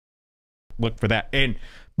look for that.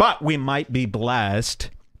 But we might be blessed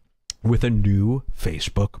with a new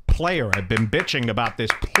Facebook player. I've been bitching about this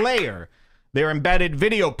player, their embedded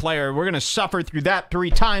video player. We're going to suffer through that 3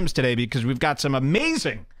 times today because we've got some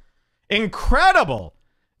amazing, incredible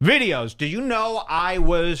videos. Do you know I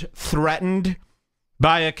was threatened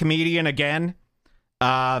by a comedian again?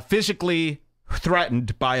 Physically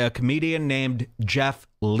threatened by a comedian named Jeff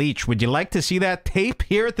Leach. Would you like to see that tape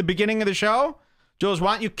here at the beginning of the show? Jules,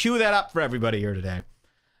 why don't you cue that up for everybody here today?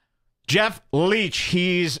 Jeff Leach,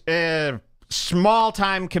 he's a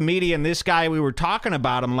small-time comedian. This guy, we were talking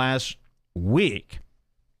about him last week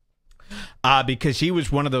because he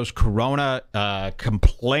was one of those Corona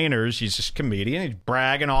complainers. He's this comedian. He's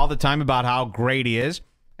bragging all the time about how great he is.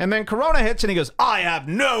 And then Corona hits and he goes, I have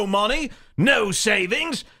no money, no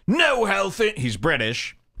savings, no health. He's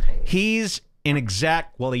British. He's an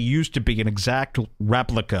exact, well, he used to be an exact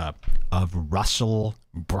replica of Russell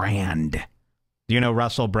Brand. Do you know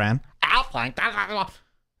Russell Brand?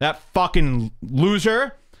 That fucking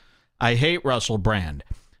loser. I hate Russell Brand.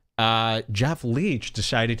 Jeff Leach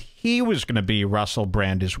decided he was going to be Russell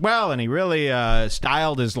Brand as well, and he really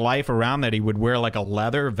styled his life around that. He would wear like a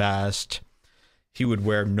leather vest. He would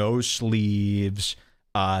wear no sleeves.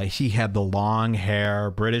 He had the long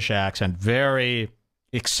hair, British accent, very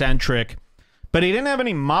eccentric, but he didn't have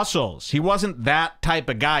any muscles. He wasn't that type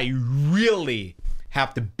of guy. You really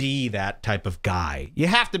have to be that type of guy. You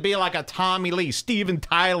have to be like a Tommy Lee, Steven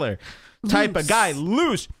Tyler type of guy,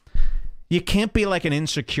 loose. You can't be like an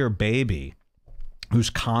insecure baby who's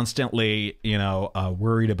constantly, you know,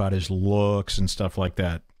 worried about his looks and stuff like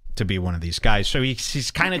that to be one of these guys. So he's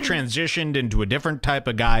kind of transitioned into a different type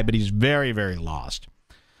of guy, but he's very, very lost.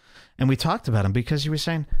 And we talked about him because he was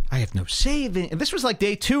saying, I have no savings. And this was like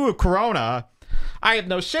day 2 of Corona. I have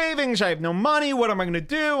no savings. I have no money. What am I going to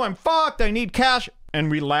do? I'm fucked. I need cash. And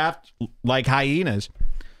we laughed like hyenas.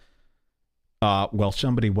 Well,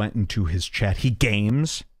 somebody went into his chat. He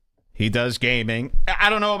games. He does gaming. I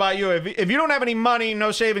don't know about you. If you don't have any money,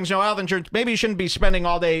 no savings, no health insurance, maybe you shouldn't be spending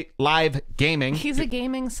all day live gaming. He's a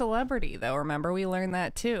gaming celebrity, though. Remember, we learned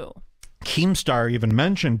that, too. Keemstar even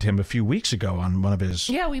mentioned him a few weeks ago on one of his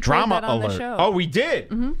drama played that on alert. the show. Oh, we did?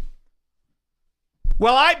 Mm-hmm.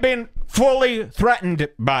 Well, I've been fully threatened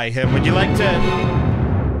by him. Would you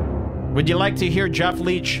like to hear Jeff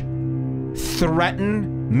Leach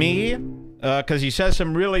threaten me? Because he says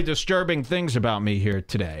some really disturbing things about me here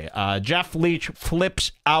today. Jeff Leach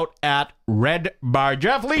flips out at Red Bar.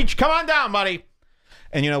 Jeff Leach, come on down, buddy.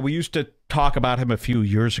 And, you know, we used to talk about him a few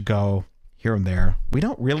years ago, here and there. We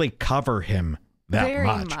don't really cover him that much.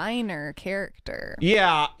 Very minor character.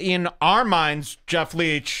 Yeah, in our minds, Jeff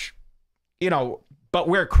Leach, you know, but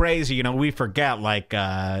we're crazy, you know, we forget, like,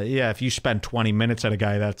 yeah, if you spend 20 minutes at a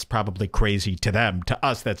guy, that's probably crazy to them. To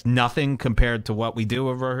us, that's nothing compared to what we do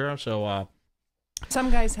over here, so, some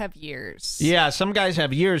guys have years. yeah, some guys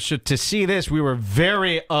have years, so to see this, we were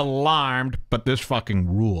very alarmed, but this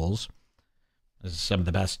fucking rules. This is some of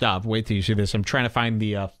the best stuff. Wait till you see this. I'm trying to find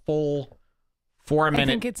the full 4-minute... I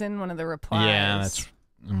think it's in one of the replies. Yeah,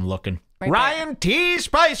 I'm looking. Right Ryan there. T.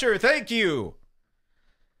 Spicer, thank you.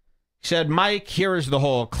 He said, Mike, here is the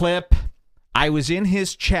whole clip. I was in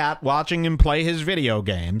his chat watching him play his video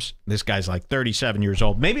games. This guy's like 37 years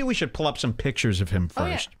old. Maybe we should pull up some pictures of him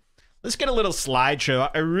first. Oh, yeah. Let's get a little slideshow.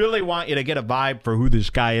 I really want you to get a vibe for who this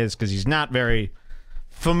guy is because he's not very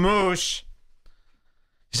famous.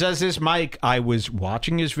 He says this, Mike, I was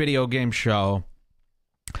watching his video game show,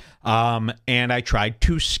 and I tried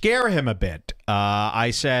to scare him a bit. I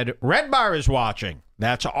said, Red Bar is watching.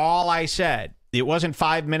 That's all I said. It wasn't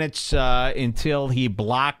 5 minutes until he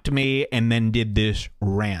blocked me and then did this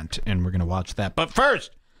rant, and we're going to watch that. But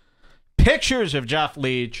first, pictures of Jeff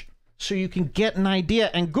Leach so you can get an idea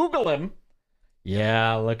and Google him.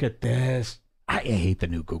 Yeah, look at this. I hate the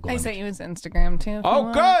new Google I image. sent you his Instagram, too.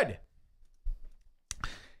 Oh, good.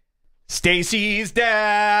 Stacy's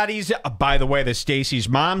dad. By the way, the Stacy's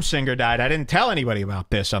mom singer died. I didn't tell anybody about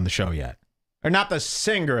this on the show yet. Or not the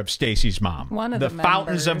singer of Stacy's mom. One of the the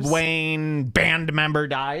Fountains members. of Wayne band member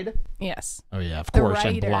died. Yes. Oh yeah, of The course.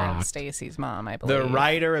 And writer blocked. of Stacy's mom, I believe. The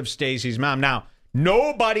writer of Stacy's mom. Now,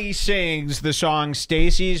 nobody sings the song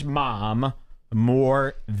Stacy's Mom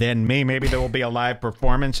more than me. Maybe there will be a live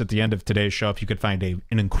performance at the end of today's show if you could find an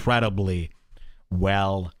incredibly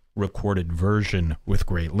well-recorded version with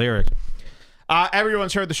great lyrics.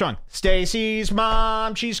 Everyone's heard the song. Stacy's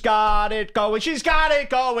mom, she's got it going. She's got it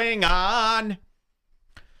going on.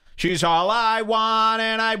 She's all I want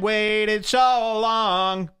and I waited so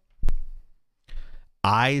long.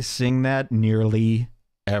 I sing that nearly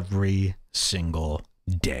every single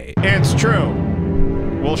day. It's true.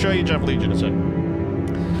 We'll show you Jeff Leach in a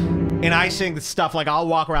second. And I sing stuff like I'll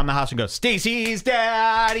walk around the house and go, Stacy's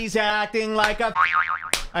dad, he's acting like a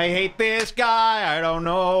I hate this guy. I don't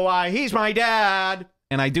know why he's my dad.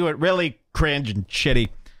 And I do it really cringe and shitty.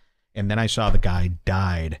 And then I saw the guy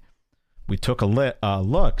died. We took a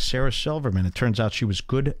look. Sarah Silverman. It turns out she was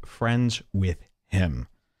good friends with him.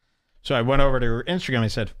 So I went over to her Instagram. I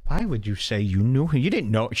said, why would you say you knew him? You didn't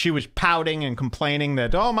know. She was pouting and complaining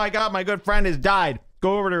that, oh, my God, my good friend has died.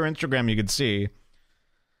 Go over to her Instagram. You could see.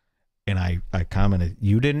 And I commented,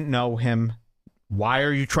 you didn't know him. Why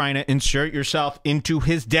are you trying to insert yourself into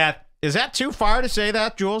his death? Is that too far to say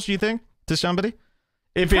that, Jules, you think, to somebody?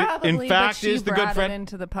 If Probably, it, in fact, is the good friend. It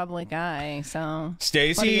into the public eye, so.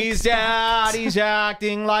 Stacy's dad, he's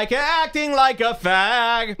acting like a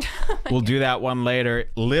fag. We'll do that one later.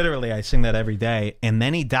 Literally, I sing that every day. And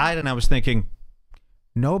then he died, and I was thinking,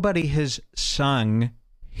 nobody has sung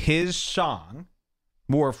his song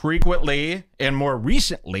more frequently and more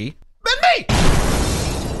recently than me.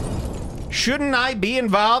 Shouldn't I be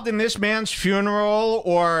involved in this man's funeral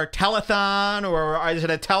or telethon, or is it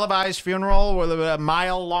a televised funeral with a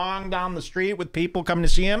mile long down the street with people coming to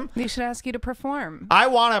see him? They should ask you to perform. I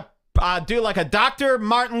want to do like a Dr.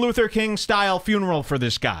 Martin Luther King style funeral for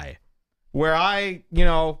this guy, where I,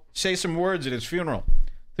 say some words at his funeral.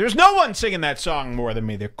 There's no one singing that song more than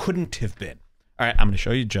me. There couldn't have been. All right, I'm going to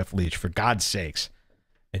show you Jeff Leach, for God's sakes,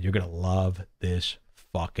 and you're going to love this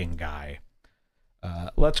fucking guy.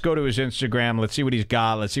 Let's go to his Instagram. Let's see what he's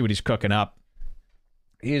got. Let's see what he's cooking up.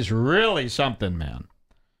 He's really something, man.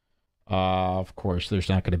 Of course, there's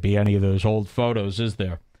not going to be any of those old photos, is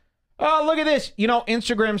there? Oh, look at this.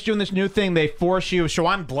 Instagram's doing this new thing. They force you. So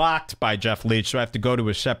I'm blocked by Jeff Leach, so I have to go to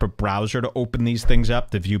a separate browser to open these things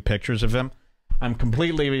up to view pictures of him. I'm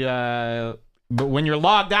completely... but when you're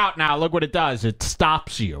logged out now, look what it does. It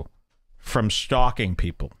stops you from stalking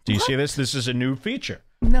people. Do you see this? This is a new feature.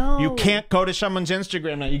 No. You can't go to someone's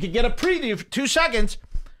Instagram now. You can get a preview for 2 seconds,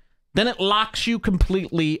 then it locks you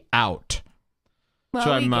completely out. Well,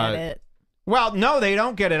 so we get it. Well, no, they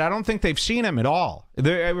don't get it. I don't think they've seen him at all.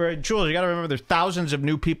 Jules, you got to remember, there's thousands of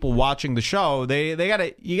new people watching the show. You got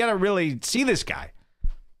to really see this guy.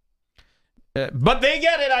 But they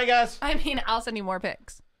get it, I guess. I mean, I'll send you more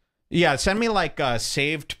pics. Yeah, send me like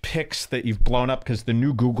saved pics that you've blown up, because the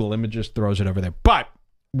new Google Images throws it over there. But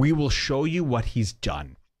we will show you what he's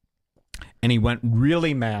done. And he went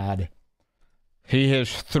really mad. He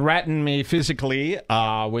has threatened me physically,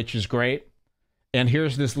 which is great. And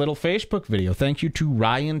here's this little Facebook video. Thank you to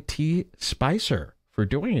Ryan T. Spicer for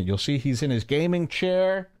doing it. You'll see he's in his gaming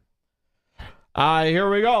chair. Here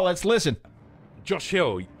we go. Let's listen. Josh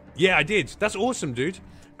Hill. Yeah, I did. That's awesome, dude.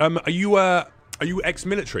 Are you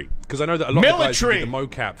ex-military? Because I know that a lot of the guys who did the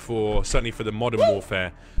mocap certainly for the Modern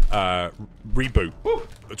Warfare reboot,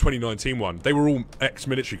 the 2019 one, they were all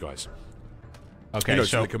ex-military guys. Okay,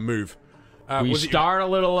 so they can move. We start a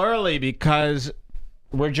little early because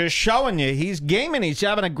we're just showing you he's gaming. He's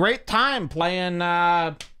having a great time playing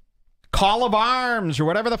Call of Arms or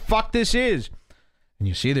whatever the fuck this is. And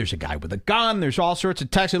you see there's a guy with a gun. There's all sorts of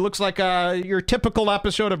text. It looks like your typical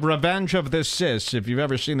episode of Revenge of the Sis, if you've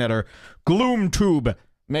ever seen that, or GloomTube,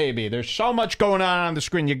 maybe. There's so much going on the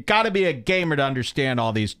screen. You got to be a gamer to understand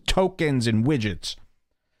all these tokens and widgets.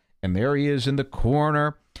 And there he is in the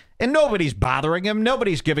corner. And nobody's bothering him.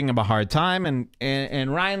 Nobody's giving him a hard time.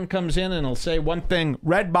 And Ryan comes in and he'll say one thing.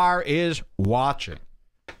 Red Bar is watching.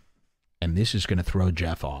 And this is going to throw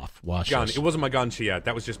Jeff off. Watch this. It wasn't my gun, yet.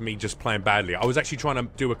 That was just me just playing badly. I was actually trying to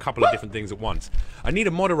do a couple of different things at once. I need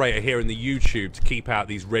a moderator here in the YouTube to keep out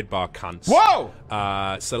these Red Bar cunts.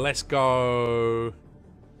 Whoa! So let's go...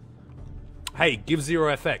 Hey, give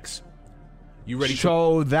 0FX. You ready?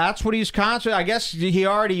 So that's what he's constantly... I guess he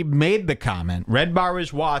already made the comment. Red Bar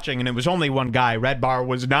is watching, and it was only one guy. Red Bar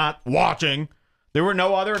was not watching. There were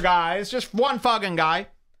no other guys. Just one fucking guy.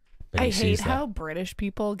 I hate how British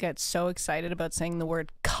people get so excited about saying the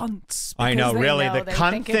word cunts. I know, really. The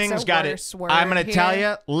cunt thing's got it. I'm going to tell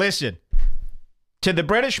you, listen. To the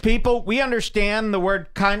British people, we understand the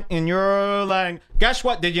word cunt in your language. Guess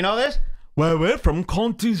what? Did you know this? Well, we're from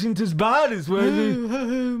countries into as bad as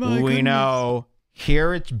we know.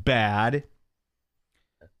 Here it's bad.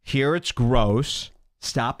 Here it's gross.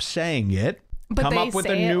 Stop saying it. But come they up with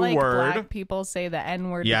say a new like word. Black people say the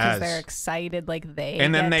N-word Yes. because they're excited, like they.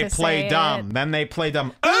 And then they play dumb. Then they play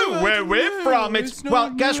dumb. Oh, where we're from, it's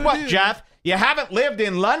well. Guess what, Jeff? You haven't lived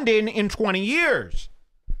in London in 20 years.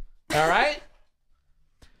 All right.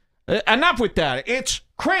 Enough with that. It's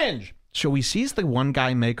cringe. So he sees the one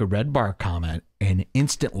guy make a red bar comment, and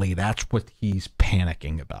instantly that's what he's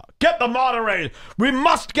panicking about. Get the moderator! We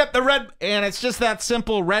must get the red... And it's just that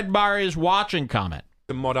simple, red bar is watching comment.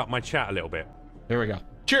 To mod up my chat a little bit. Here we go.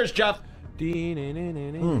 Cheers, Jeff. Okay,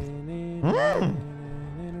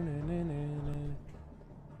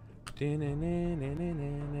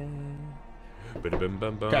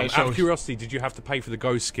 so out of curiosity, did you have to pay for the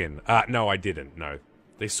ghost skin? No, I didn't. No.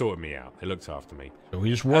 They sorted me out. They looked after me. So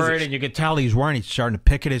he's worried, and you can tell he's worried. He's starting to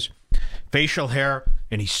pick at his facial hair,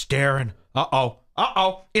 and he's staring. Uh-oh.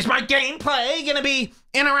 Uh-oh. Is my gameplay going to be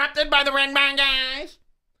interrupted by the red bar guys?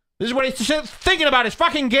 This is what he's thinking about, his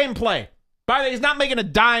fucking gameplay. By the way, he's not making a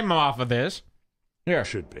dime off of this. Here.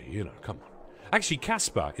 Should be, you know, come on. Actually,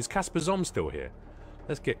 Casper. Is Casper Zom still here?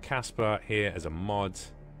 Let's get Casper here as a mod.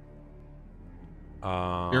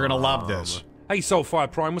 You're going to love this. Hey, Soulfire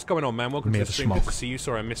Prime, what's going on, man? Welcome to the stream. Good to see you.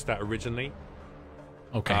 Sorry I missed that originally.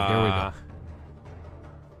 Okay, here we go.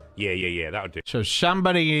 Yeah, that'll do. So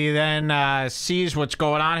somebody then sees what's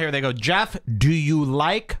going on here. They go, Jeff, do you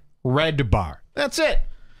like red bar? That's it.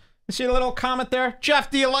 You see a little comment there? Jeff,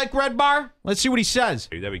 do you like red bar? Let's see what he says.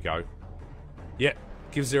 There we go. Yeah,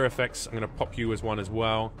 give Zero Effects. I'm going to pop you as one as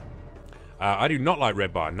well. I do not like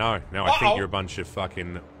red bar. No, I think you're a bunch of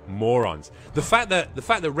fucking morons. The fact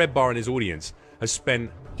that red bar and his audience has spent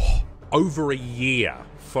over a year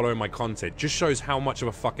following my content just shows how much of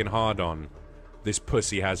a fucking hard-on this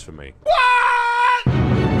pussy has for me. What?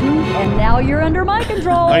 And now you're under my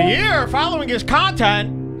control. A year following his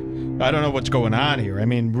content? I don't know what's going on here. I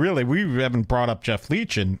mean, really, we haven't brought up Jeff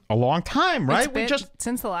Leach in a long time, right?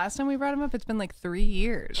 Since the last time we brought him up, it's been like 3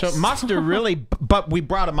 years. So it must have really, but we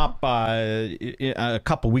brought him up a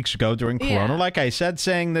couple weeks ago during Corona, like I said,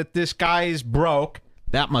 saying that this guy's broke.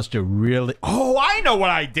 That must have really, oh, I know what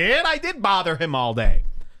I did. I did bother him all day.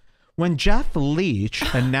 When Jeff Leach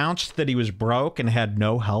announced that he was broke and had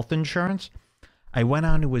no health insurance, I went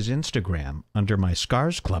onto his Instagram under my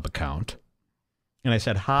Scars Club account. And I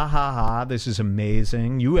said, ha, ha, ha, this is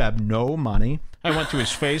amazing. You have no money. I went to his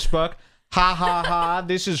Facebook. Ha, ha, ha,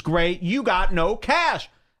 this is great. You got no cash.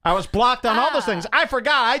 I was blocked on all those things. I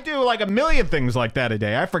forgot. I do like a million things like that a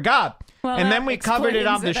day. I forgot. Well, and then we covered it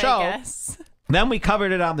on the show. Then we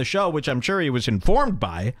covered it on the show, which I'm sure he was informed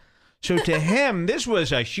by. So to him, this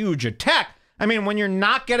was a huge attack. I mean, when you're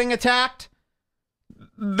not getting attacked,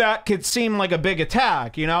 that could seem like a big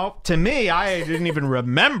attack, you know? To me, I didn't even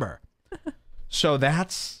remember. So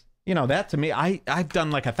that's, you know, that to me, I've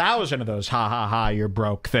done like 1,000 of those ha ha ha, you're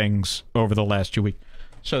broke things over the last 2 weeks.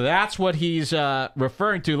 So that's what he's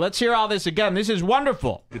referring to. Let's hear all this again. This is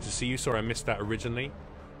wonderful. Good to see you. Sorry I missed that originally.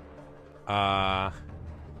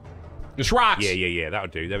 This rocks. Yeah, that'll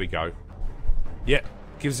do. There we go. Yeah,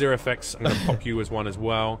 give Zero Effects. I'm going to pop you as one as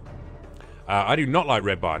well. I do not like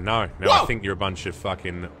red bar. No, I think you're a bunch of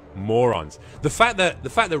fucking morons. The fact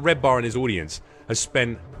that red bar and his audience has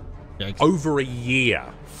spent over a year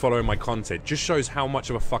following my content just shows how much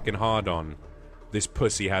of a fucking hard-on this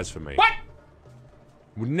pussy has for me. What?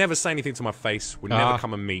 Would never say anything to my face. Would never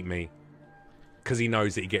come and meet me. Because he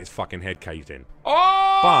knows that he gets his fucking head caved in.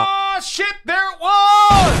 Oh, shit, there it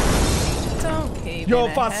was! Don't cave Yo,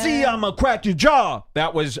 in if I see you, I'm gonna crack your jaw.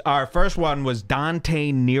 That was, our first one was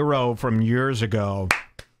Dante Nero from years ago.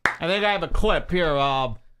 I think I have a clip here.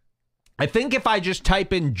 I think if I just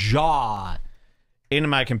type in jaw into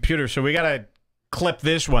my computer, so we gotta clip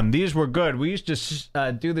this one. These were good. We used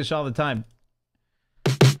to do this all the time.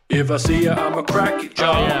 If I see you, I'ma crack your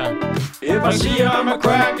jaw. Oh, yeah. If I see you, I'ma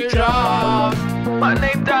crack your jaw. My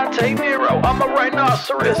name Dante Nero, I'm a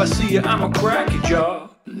rhinoceros. If I see you, I'ma crack your jaw,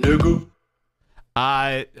 nigga.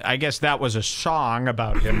 I guess that was a song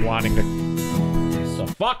about him wanting to... So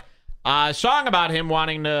fuck? A song about him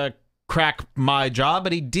wanting to crack my jaw,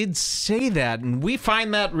 but he did say that, and we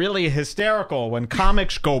find that really hysterical when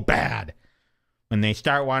comics go bad. When they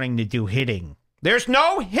start wanting to do hitting. There's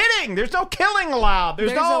no hitting! There's no killing allowed!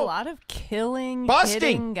 There's no... a lot of killing, busting.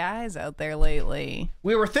 hitting guys out there lately.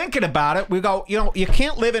 We were thinking about it. We go, you know, you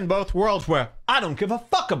can't live in both worlds where I don't give a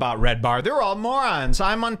fuck about Red Bar. They're all morons.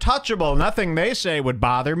 I'm untouchable. Nothing they say would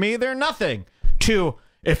bother me. They're nothing. To,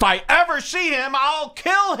 if I ever see him, I'll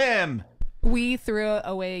kill him! We threw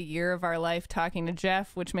away a year of our life talking to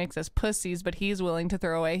Jeff, which makes us pussies, but he's willing to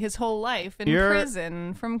throw away his whole life in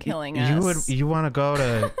prison from killing us. You want to go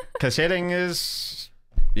to... Because hitting is...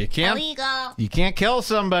 You can't kill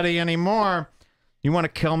somebody anymore. You want to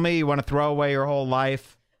kill me? You want to throw away your whole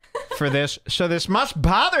life for this? So this must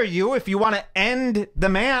bother you if you want to end the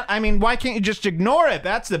man. I mean, why can't you just ignore it?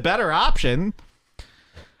 That's the better option.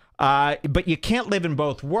 But you can't live in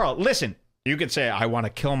both worlds. Listen, You could say, I want to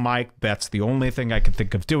kill Mike. That's the only thing I can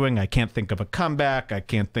think of doing. I can't think of a comeback. I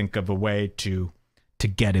can't think of a way to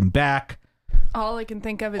get him back. All I can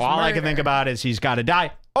think of is All murder. I can think about is he's got to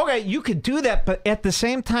die. Okay, you could do that, but at the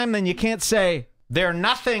same time, then you can't say, they're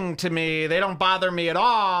nothing to me. They don't bother me at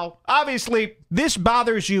all. Obviously, this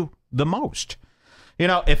bothers you the most. You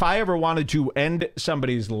know, if I ever wanted to end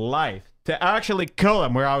somebody's life, to actually kill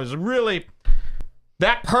him, where I was really...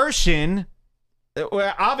 That person...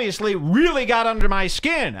 obviously really got under my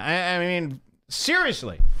skin. I mean,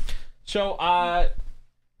 seriously. So,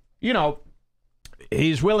 you know,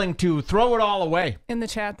 he's willing to throw it all away. In the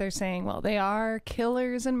chat, they're saying, well, they are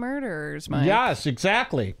killers and murderers, Mike. Yes,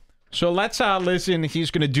 exactly. So let's listen.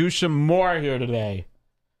 He's going to do some more here today.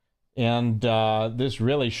 And this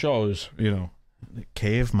really shows, you know,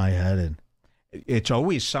 cave my head in. It's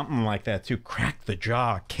always something like that, too. Crack the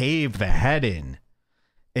jaw, cave the head in.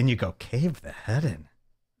 And you go, cave the head in?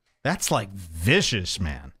 That's like vicious,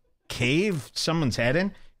 man. Cave someone's head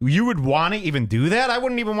in? You would want to even do that? I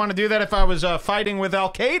wouldn't even want to do that if I was fighting with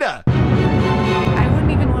Al-Qaeda. I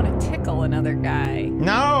wouldn't even want to tickle another guy.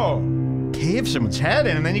 No. Cave someone's head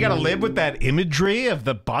in, and then you got to live with that imagery of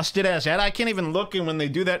the busted-ass head. I can't even look when they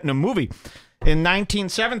do that in a movie. In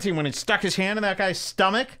 1917, when he stuck his hand in that guy's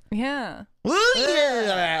stomach. Yeah. Ooh,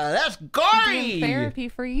 yeah, that's gory. Doing therapy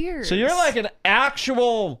for years. So you're like an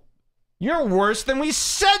actual... You're worse than we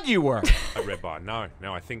said you were. Red Bar, no,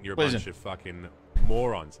 I think you're a bunch of fucking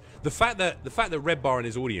morons. The fact that Red Bar and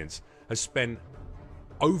his audience has spent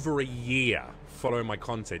over a year following my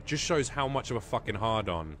content just shows how much of a fucking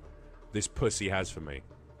hard-on this pussy has for me.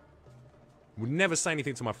 Would never say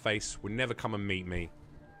anything to my face, would never come and meet me,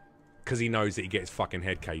 because he knows that he gets his fucking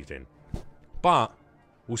head caved in. But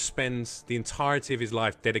will spend the entirety of his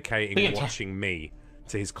life dedicating watching me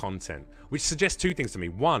to his content. Which suggests two things to me.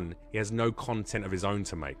 One, he has no content of his own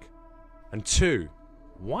to make. And two,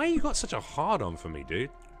 why you got such a hard-on for me, dude?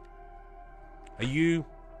 Are you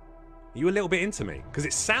a little bit into me? Because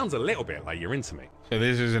it sounds a little bit like you're into me. So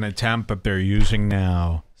this is an attempt that they're using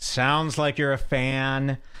now. Sounds like you're a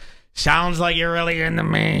fan. Sounds like you're really into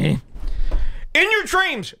me. In your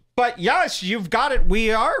dreams. But yes, you've got it.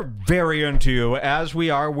 We are very into you, as we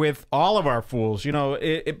are with all of our fools. You know,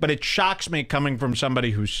 but it shocks me coming from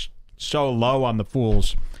somebody who's so low on the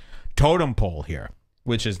fool's totem pole here,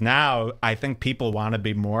 which is now, I think people want to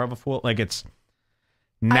be more of a fool. Like it's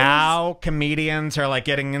now comedians are like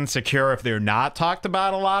getting insecure if they're not talked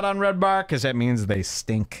about a lot on Red Bar, because that means they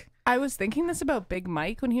stink. I was thinking this about Big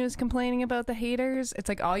Mike when he was complaining about the haters. It's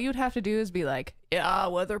like all you'd have to do is be like, yeah,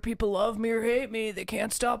 whether people love me or hate me, they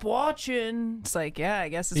can't stop watching. It's like, yeah, I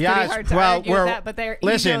guess it's pretty hard to argue with that, but their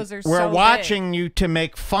egos are so we're watching big. you to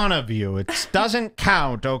make fun of you. It doesn't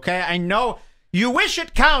count, okay? I know you wish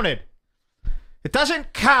it counted. It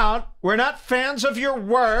doesn't count. We're not fans of your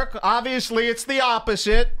work. Obviously, it's the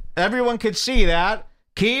opposite. Everyone could see that.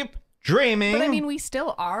 Keep dreaming. But I mean, we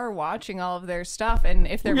still are watching all of their stuff, and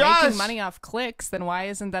if they're making money off clicks, then why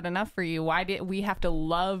isn't that enough for you? Why did we have to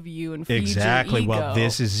love you and feed your ego? Well,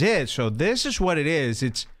 this is it. So this is what it is.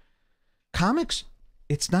 It's comics.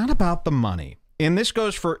 It's not about the money. And this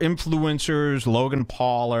goes for influencers, Logan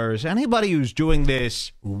Paulers, anybody who's doing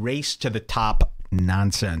this race to the top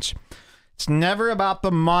nonsense. It's never about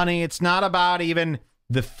the money. It's not about even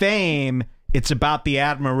the fame. It's about the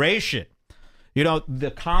admiration. You know,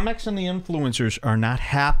 the comics and the influencers are not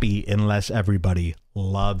happy unless everybody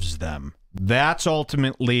loves them. That's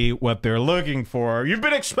ultimately what they're looking for. You've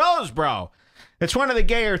been exposed, bro. It's one of the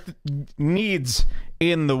gayer needs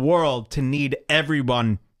in the world, to need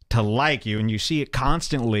everyone to like you. And you see it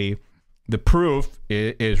constantly. The proof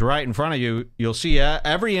is right in front of you. You'll see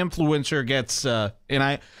every influencer gets, and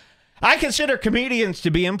I consider comedians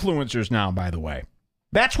to be influencers now, by the way.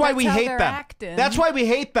 That's why we hate them. Acting. That's why we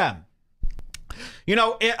hate them. You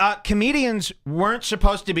know, comedians weren't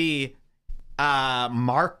supposed to be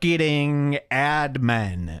marketing ad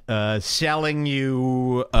men, selling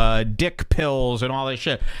you dick pills and all this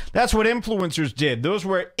shit. That's what influencers did. Those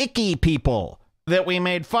were icky people that we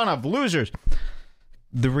made fun of, losers.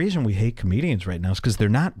 The reason we hate comedians right now is because they're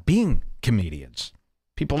not being comedians.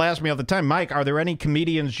 People ask me all the time, Mike, are there any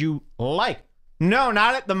comedians you like? No,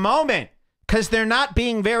 not at the moment, because they're not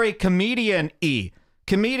being very comedian-y.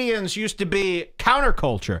 Comedians used to be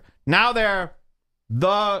counterculture. Now they're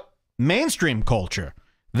the mainstream culture.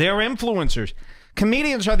 They're influencers.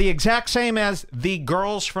 Comedians are the exact same as the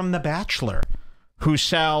girls from The Bachelor who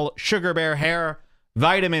sell Sugar Bear hair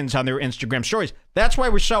vitamins on their Instagram stories. That's why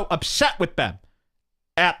we're so upset with them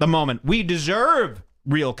at the moment. We deserve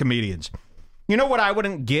real comedians. You know what I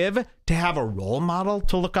wouldn't give to have a role model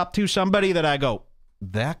to look up to? Somebody that I go,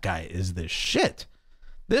 that guy is the shit.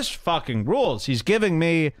 This fucking rules. He's giving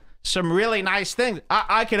me some really nice things.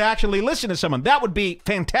 I could actually listen to someone. That would be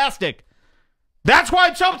fantastic. That's why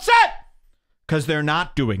I'm so upset. Because they're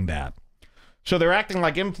not doing that. So they're acting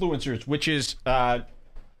like influencers, which is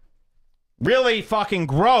really fucking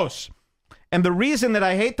gross. And the reason that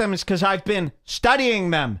I hate them is because I've been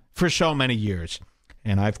studying them for so many years.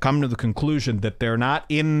 And I've come to the conclusion that they're not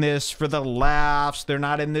in this for the laughs. They're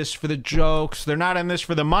not in this for the jokes. They're not in this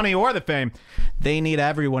for the money or the fame. They need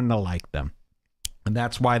everyone to like them. And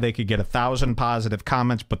that's why they could get 1,000 positive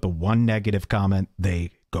comments, but the one negative comment, they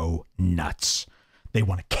go nuts. They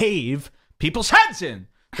want to cave people's heads in.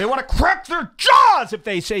 They want to crack their jaws if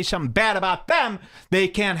they say something bad about them. They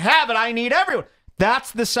can't have it. I need everyone.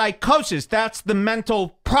 That's the psychosis. That's the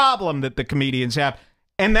mental problem that the comedians have.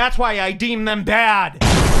 And that's why I deem them bad.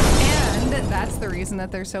 And that's the reason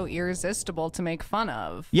that they're so irresistible to make fun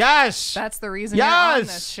of. Yes. That's the reason you're on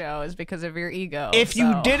this show, is because of your ego. If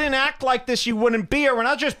you didn't act like this, you wouldn't be here. We're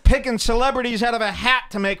not just picking celebrities out of a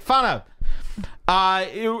hat to make fun of.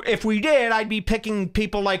 If we did, I'd be picking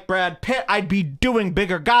people like Brad Pitt. I'd be doing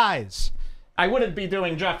bigger guys. I wouldn't be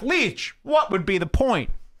doing Jeff Leach. What would be the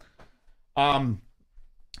point? It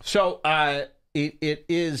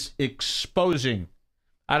is exposing.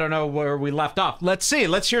 I don't know where we left off. Let's see.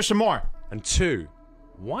 Let's hear some more. And 2,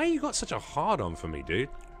 why you got such a hard-on for me, dude?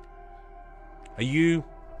 Are you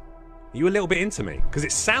a little bit into me? Because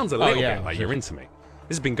it sounds a little bit like you're into me.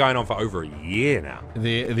 This has been going on for over a year now.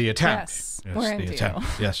 The attempt. Yes, we're into you.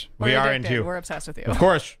 Yes, we are into you. We're obsessed with you. Of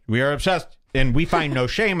course, we are obsessed. And we find no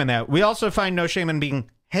shame in that. We also find no shame in being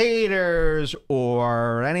haters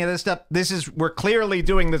or any of this stuff. We're clearly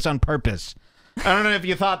doing this on purpose. I don't know if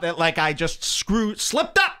you thought that, like, I just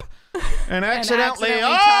slipped up and accidentally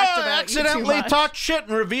talked shit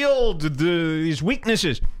and revealed these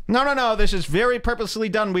weaknesses. No. This is very purposely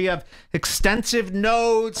done. We have extensive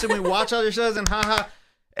notes and we watch other shows and haha.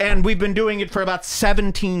 And we've been doing it for about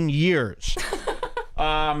 17 years.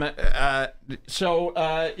 Yes,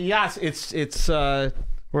 it's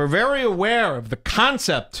we're very aware of the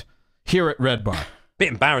concept here at Red Bar. Bit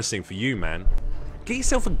embarrassing for you, man. Get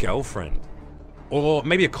yourself a girlfriend. Or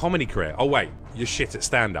maybe a comedy career. Oh, wait. You're shit at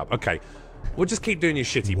stand-up. Okay. We'll just keep doing your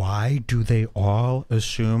shitty. Why do they all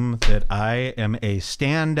assume that I am a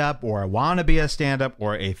stand-up or I want to be a stand-up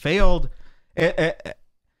or a failed...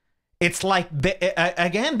 It's like,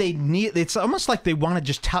 it's almost like they want to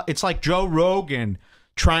just tell... It's like Joe Rogan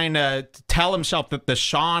trying to tell himself that the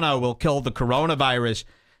sauna will kill the coronavirus.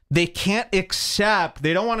 They can't accept...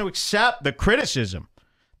 They don't want to accept the criticism.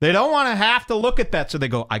 They don't want to have to look at that, so they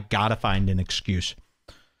go, I gotta find an excuse.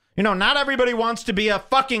 You know, not everybody wants to be a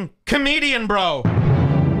fucking comedian, bro.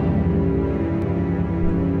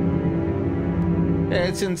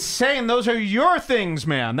 It's insane. Those are your things,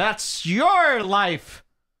 man. That's your life.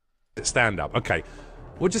 Stand up. Okay.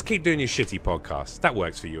 We'll just keep doing your shitty podcast. That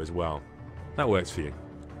works for you as well. That works for you.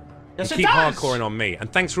 Yes, and keep hardcoring on me.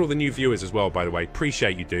 And thanks for all the new viewers as well, by the way.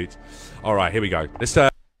 Appreciate you, dudes. All right, here we go. Let's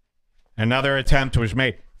Another attempt was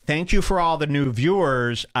made. Thank you for all the new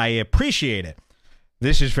viewers. I appreciate it.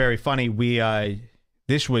 This is very funny. They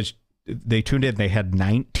tuned in. They had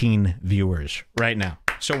 19 viewers right now.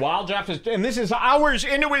 So while Jeff is, and this is hours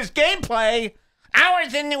into his gameplay,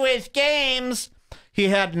 hours into his games, he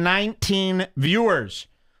had 19 viewers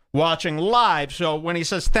watching live. So when he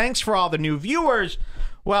says, thanks for all the new viewers,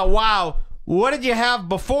 well, wow, what did you have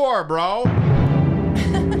before, bro?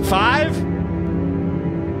 5?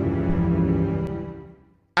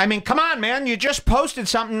 I mean, come on, man. You just posted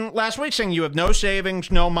something last week saying you have no savings,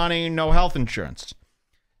 no money, no health insurance.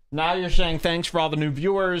 Now you're saying thanks for all the new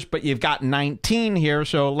viewers, but you've got 19 here,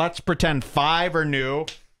 so let's pretend 5 are new.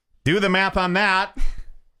 Do the math on that.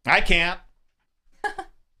 I can't.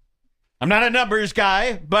 I'm not a numbers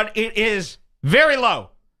guy, but it is very low.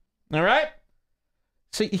 All right?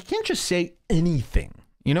 So you can't just say anything.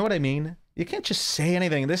 You know what I mean? You can't just say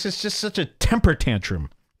anything. This is just such a temper tantrum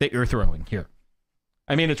that you're throwing here.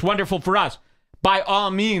 I mean, it's wonderful for us. By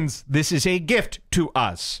all means, this is a gift to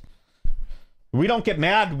us. We don't get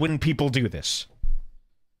mad when people do this.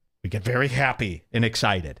 We get very happy and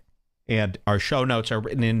excited. And our show notes are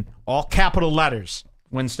written in all capital letters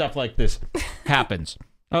when stuff like this happens.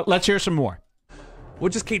 Let's hear some more. We'll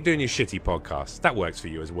just keep doing your shitty podcast. That works for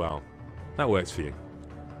you as well. That works for you.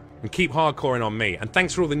 And keep hardcoring on me. And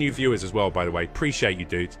thanks for all the new viewers as well, by the way. Appreciate you,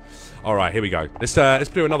 dudes. All right, here we go. Let's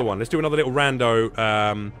do another one. Let's do another little rando,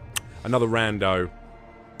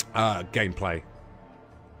 gameplay.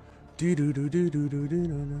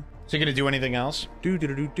 Is he gonna do anything else?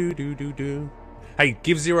 Hey,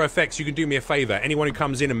 give Zero Effects, you can do me a favor. Anyone who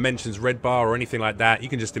comes in and mentions Red Bar or anything like that, you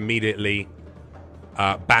can just immediately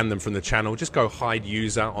ban them from the channel. Just go hide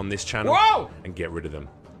user on this channel and get rid of them.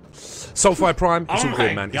 Soulfire Prime, it's all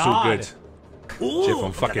good, man. It's all good. Jeff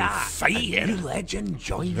on fucking fire. New legend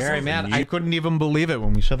joins very mad. I couldn't even believe it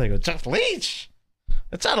when we said they go, Jeff Leach.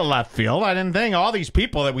 That's out of left field. I didn't think all these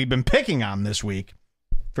people that we've been picking on this week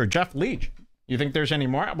for Jeff Leach. You think there's any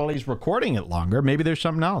more? Well, he's recording it longer. Maybe there's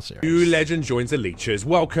something else here. New legend joins the Leechers.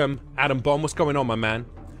 Welcome, Adam Bomb. What's going on, my man?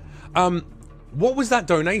 What was that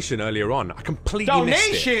donation earlier on? I completely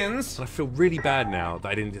missed it. I feel really bad now that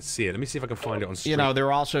I didn't see it. Let me see if I can find it on stream. You know,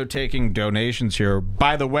 they're also taking donations here.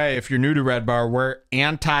 By the way, if you're new to Red Bar, we're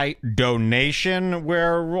anti-donation.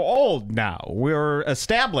 We're old now. We're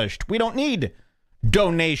established. We don't need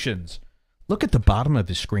donations. Look at the bottom of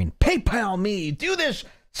the screen. PayPal me. Do this.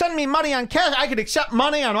 Send me money on cash. I could accept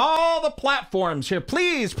money on all the platforms here.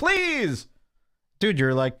 Please, please. Dude,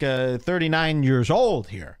 you're like 39 years old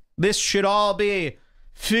here. This should all be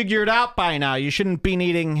figured out by now. You shouldn't be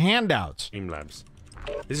needing handouts. Streamlabs.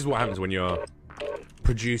 This is what happens when you're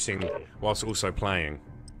producing whilst also playing.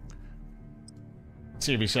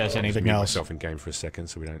 See if he says anything else. Myself in game for a second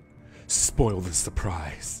so we don't spoil the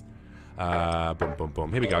surprise. Boom, boom,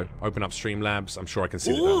 boom. Here we go. Open up Streamlabs. I'm sure I can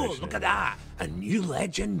see the donation. Look at that. A new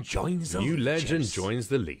legend joins the New legend joins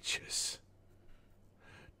the Leechers.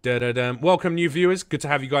 Da-da-dum. Welcome, new viewers. Good to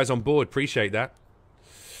have you guys on board. Appreciate that.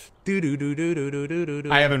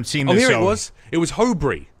 I haven't seen this. Oh, here it was. It was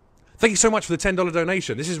Hobry. Thank you so much for the $10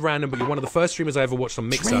 donation. This is random, but you're one of the first streamers I ever watched on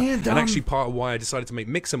Mixer, and actually part of why I decided to make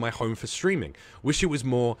Mixer my home for streaming. Wish it was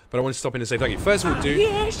more, but I want to stop in and say thank you. First of all,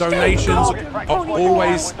 donations are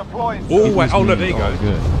always. Oh, look, there you go.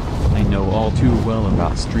 Good. I know all too well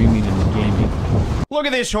about streaming and gaming. Look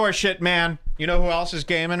at this horseshit, man. You know who else is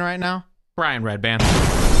gaming right now? Brian Redband.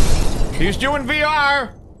 He's doing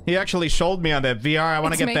VR. He actually sold me on that VR. I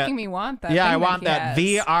want to get that. It's making me want that. Yeah, I want that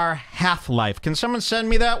VR Half-Life. Can someone send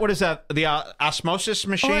me that? What is that? The osmosis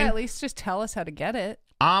machine? Or at least just tell us how to get it.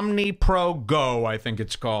 Omni Pro Go, I think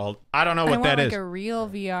it's called. I don't know what that is. Like a real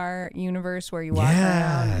VR universe where you walk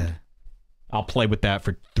around. I'll play with that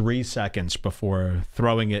for 3 seconds before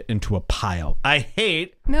throwing it into a pile. I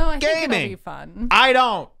hate gaming. I think it'll be fun. I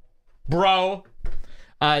don't, bro.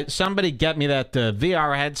 Somebody get me that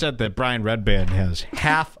VR headset that Brian Redband has.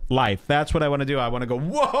 Half-Life. That's what I want to do. I want to go,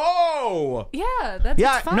 whoa! Yeah,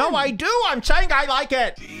 that's fun. No, I do. I'm saying I like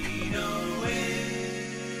it. Gino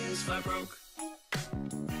is flat broke.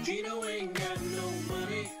 Gino ain't got no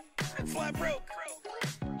money. Flat broke.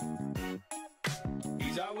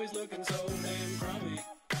 He's always looking so damn crummy.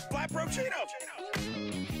 Flat broke Gino.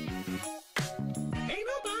 Ain't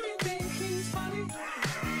nobody think he's funny.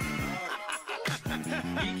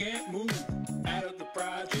 He can't move out of the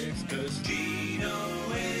projects 'cause Gino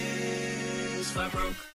is flat broke.